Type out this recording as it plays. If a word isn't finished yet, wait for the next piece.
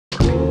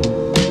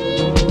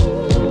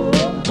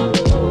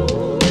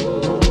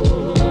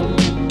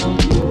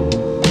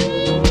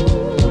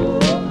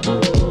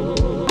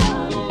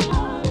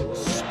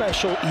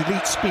special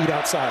elite speed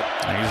outside.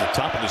 And he's at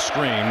the top of the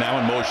screen, now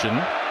in motion.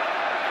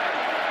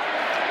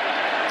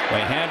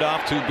 A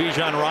handoff to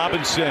Bijan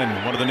Robinson,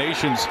 one of the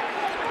nation's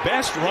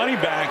best running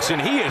backs,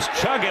 and he is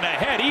chugging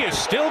ahead. He is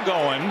still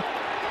going.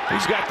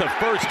 He's got the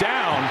first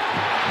down,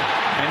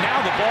 and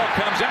now the ball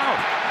comes out.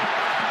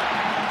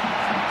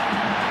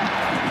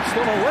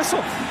 Still no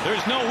whistle.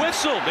 There's no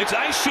whistle. It's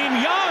Ishim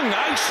Young.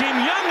 Ishim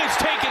Young is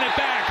taking it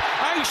back.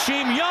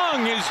 Ishim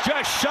Young is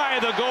just shy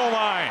of the goal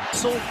line.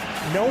 So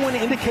no one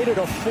indicated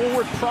a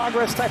forward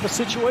progress type of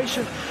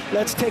situation.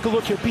 Let's take a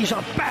look here.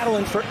 Bijan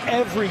battling for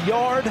every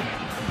yard.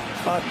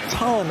 A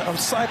ton of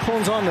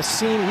Cyclones on the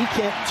scene. We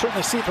can't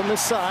certainly see it from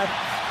this side.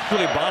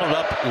 Really bottled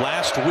up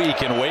last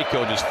week in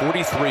Waco, just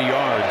 43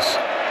 yards.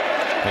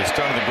 They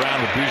started the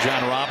ground with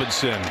Bijan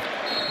Robinson.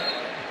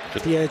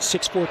 The edge,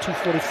 6'4",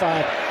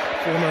 245,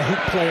 former Hoop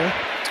player.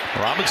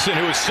 Robinson,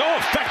 who is so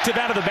effective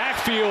out of the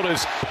backfield,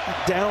 is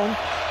down,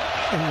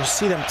 and you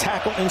see them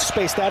tackle in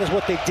space. That is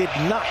what they did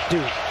not do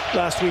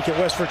last week at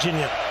West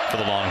Virginia. For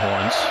the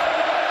Longhorns.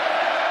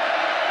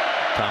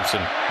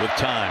 Thompson with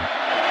time.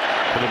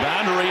 For the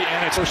boundary,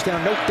 and it's first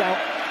down, no doubt.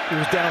 He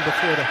was down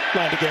before the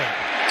line of game.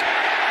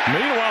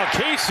 Meanwhile,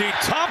 Casey,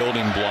 top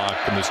building block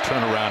from this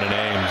turnaround in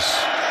Ames.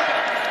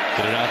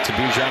 Get it out to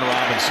Bijan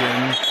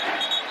Robinson.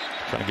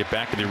 Trying to get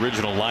back to the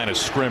original line of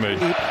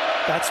scrimmage.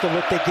 That's the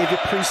look they give you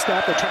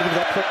pre-snap. They try to give you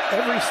that look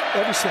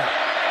every snap.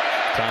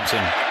 Thompson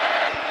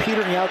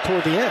petering out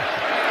toward the end.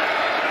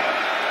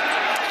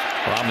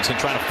 Robinson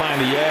trying to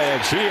find the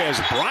edge. He is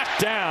brought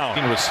down.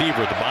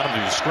 Receiver at the bottom of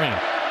your screen.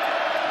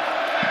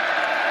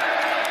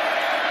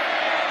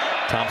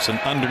 Thompson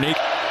underneath.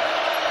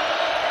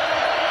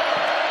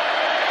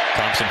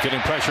 Thompson getting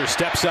pressure,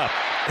 steps up.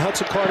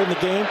 Hudson Card in the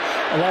game.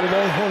 A lot of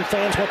Longhorn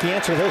fans want the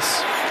answer to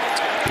this.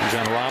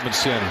 Bijan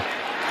Robinson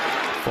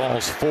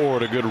falls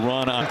forward. A good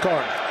run on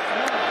Card.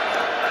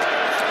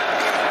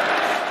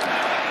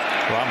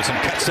 Robinson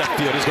cuts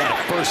upfield. He's got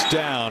a first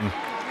down.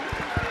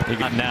 He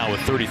got now with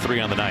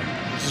 33 on the night.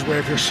 This is where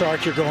if you're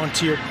Sark, you're going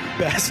to your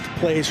best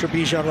plays for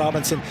Bijan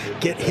Robinson.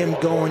 Get him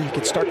going. You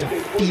can start to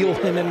feel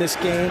him in this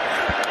game.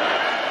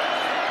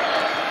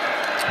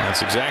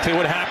 That's exactly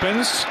what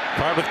happens.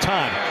 Card with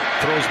time.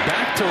 Throws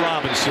back to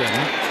Robinson.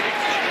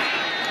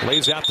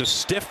 Lays out the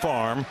stiff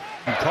arm.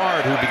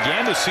 Card, who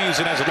began the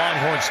season as a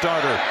Longhorn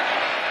starter,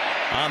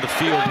 on the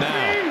field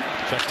now.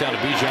 Touchdown to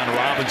Bijan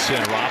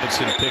Robinson.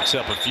 Robinson picks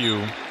up a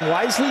few.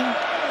 Wisely,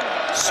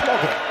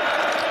 smoking.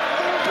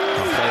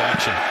 Play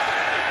action.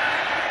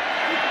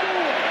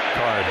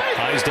 Card,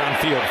 eyes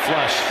downfield,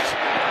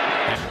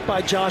 flushed.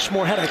 By Josh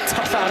Moore, had a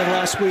tough outing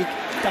last week.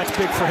 That's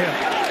big for him.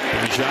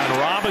 Bijan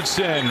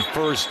Robinson,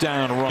 first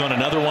down run.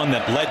 Another one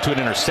that led to an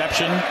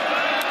interception.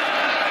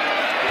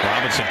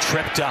 Robinson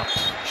tripped up.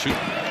 Shoot.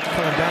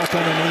 Coming back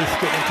underneath,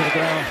 getting to the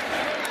ground.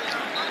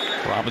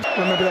 Robinson.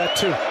 Remember that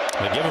too.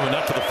 They give him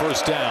enough for the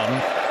first down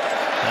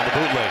on the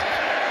bootleg.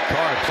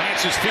 Card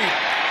plants his feet,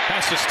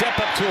 has to step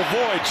up to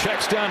avoid,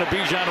 checks down to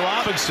Bijan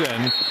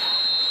Robinson.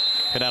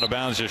 Hit out of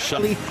bounds, just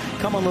shut.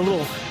 Come on the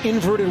little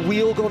inverted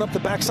wheel going up the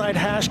backside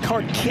hash.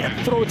 Card can't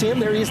throw it to him.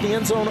 There he is, the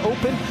end zone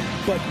open,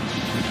 but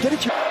get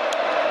it.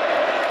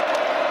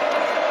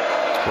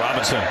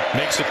 Robinson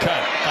makes a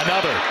cut.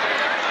 Another.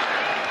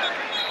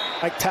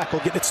 Like tackle,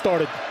 getting it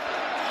started.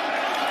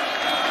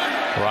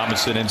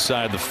 Robinson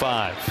inside the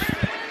 5.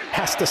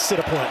 Has to sit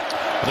a point.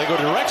 They go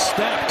direct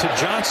snap to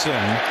Johnson,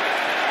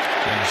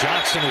 and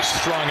Johnson is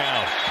strung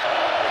out.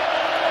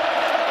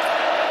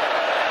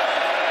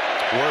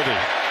 Worthy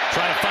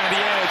trying to find the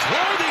edge.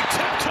 Worthy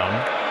tipped him.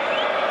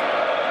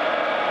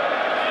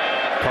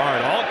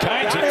 Card all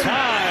kinds of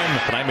time.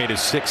 But I made his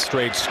 6th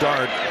straight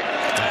start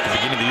at the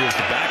beginning of the year as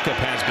the backup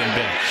has been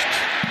benched.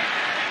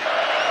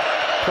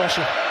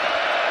 Pressure.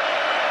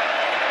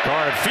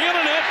 Card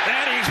feeling it,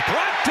 and he's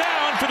brought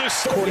down for the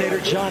coordinator.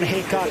 John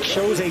Haycock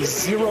shows a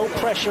 0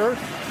 pressure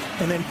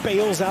and then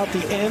bails out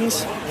the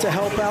ends to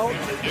help out.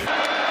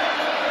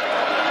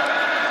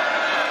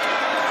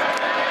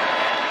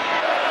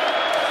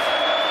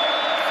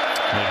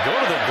 They go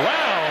to the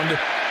ground,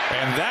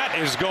 and that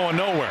is going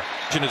nowhere.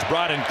 Bijan has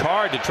brought in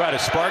Card to try to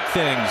spark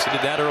things. He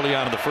did that early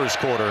on in the first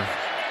quarter.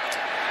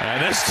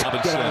 And this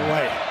Robinson. Get out of the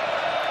way.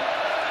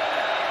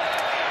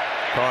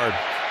 Card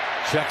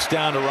checks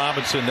down to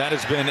Robinson. That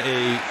has been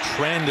a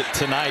trend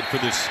tonight for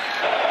this.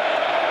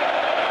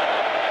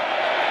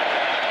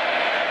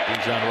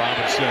 Bijan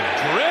Robinson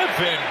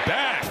driven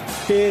back.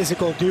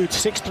 Physical dude,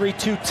 6'3",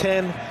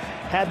 210.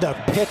 Had the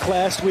pick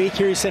last week.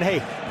 Here he said,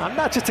 hey, I'm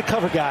not just a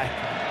cover guy.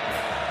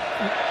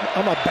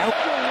 I'm a bounce.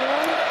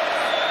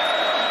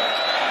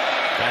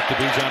 Back to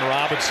Bijan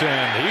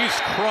Robinson. He's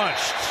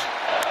crunched.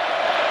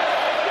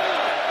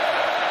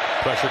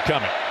 Pressure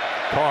coming.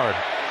 Card.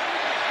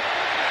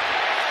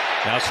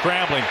 Now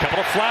scrambling. Couple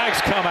of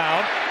flags come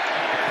out.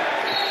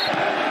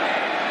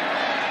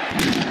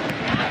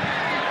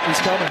 He's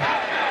coming.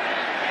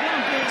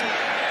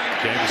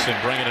 Jameson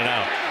bringing it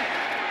out.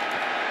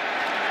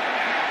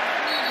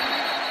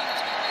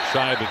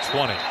 Shy of the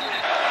 20.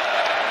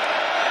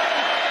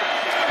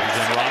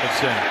 Bijan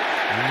Robinson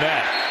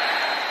met.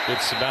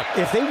 It's about.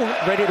 If they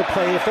weren't ready to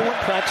play, if they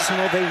weren't practicing,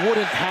 they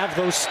wouldn't have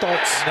those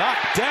starts.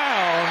 Knocked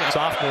down.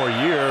 Sophomore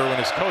year when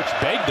his coach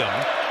begged him.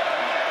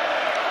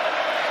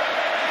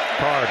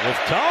 Card with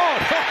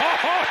Toad.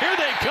 Here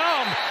they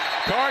come.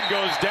 Card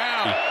goes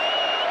down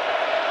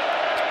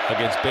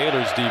against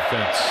Baylor's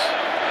defense.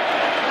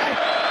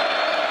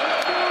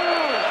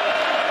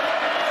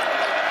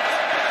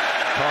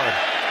 Card.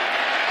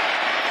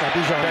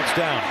 Bijan Backs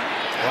down.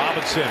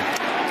 Robinson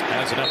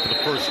has enough for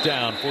the first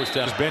down. Forced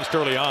down. Was benched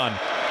early on.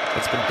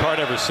 It's been Card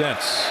ever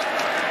since.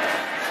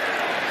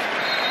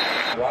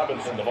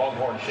 Robinson, the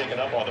Longhorn, shaken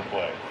up on the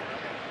play.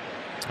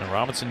 And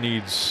Robinson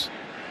needs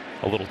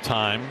a little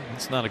time.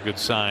 It's not a good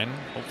sign.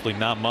 Hopefully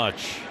not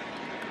much.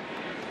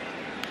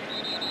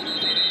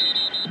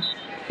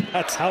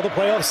 That's how the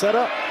playoffs set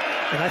up.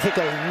 And I think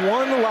a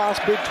one-loss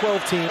Big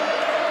 12 team.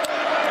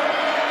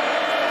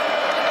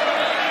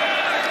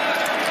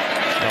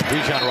 Now,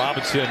 Bijan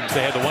Robinson,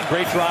 they had the one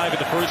great drive in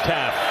the first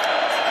half.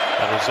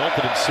 That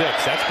resulted in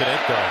 6. That's been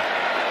it, though.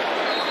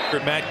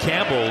 Matt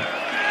Campbell,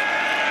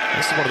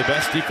 this is one of the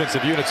best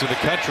defensive units in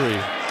the country.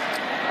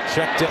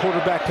 Checked in.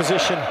 Quarterback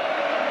position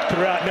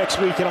throughout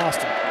next week in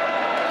Austin.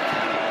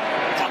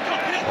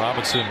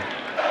 Robinson.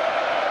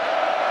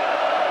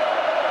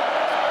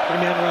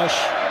 3-man rush.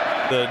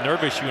 The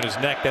nerve issue in his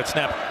neck, that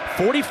snap.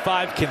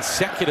 45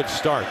 consecutive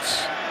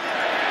starts.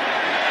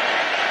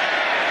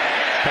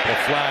 A couple of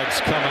flags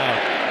come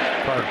out.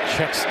 Card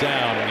checks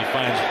down and he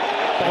finds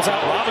balls out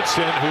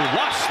Robinson, who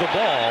lost the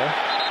ball.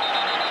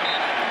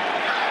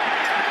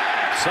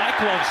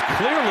 Cyclones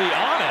clearly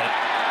on it.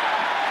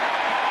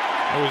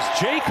 It was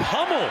Jake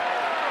Hummel.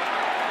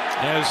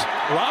 As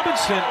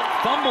Robinson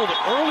fumbled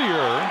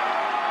earlier.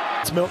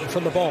 It's Milton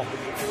from the ball.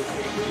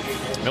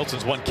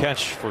 Milton's one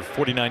catch for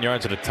 49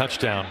 yards and a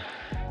touchdown.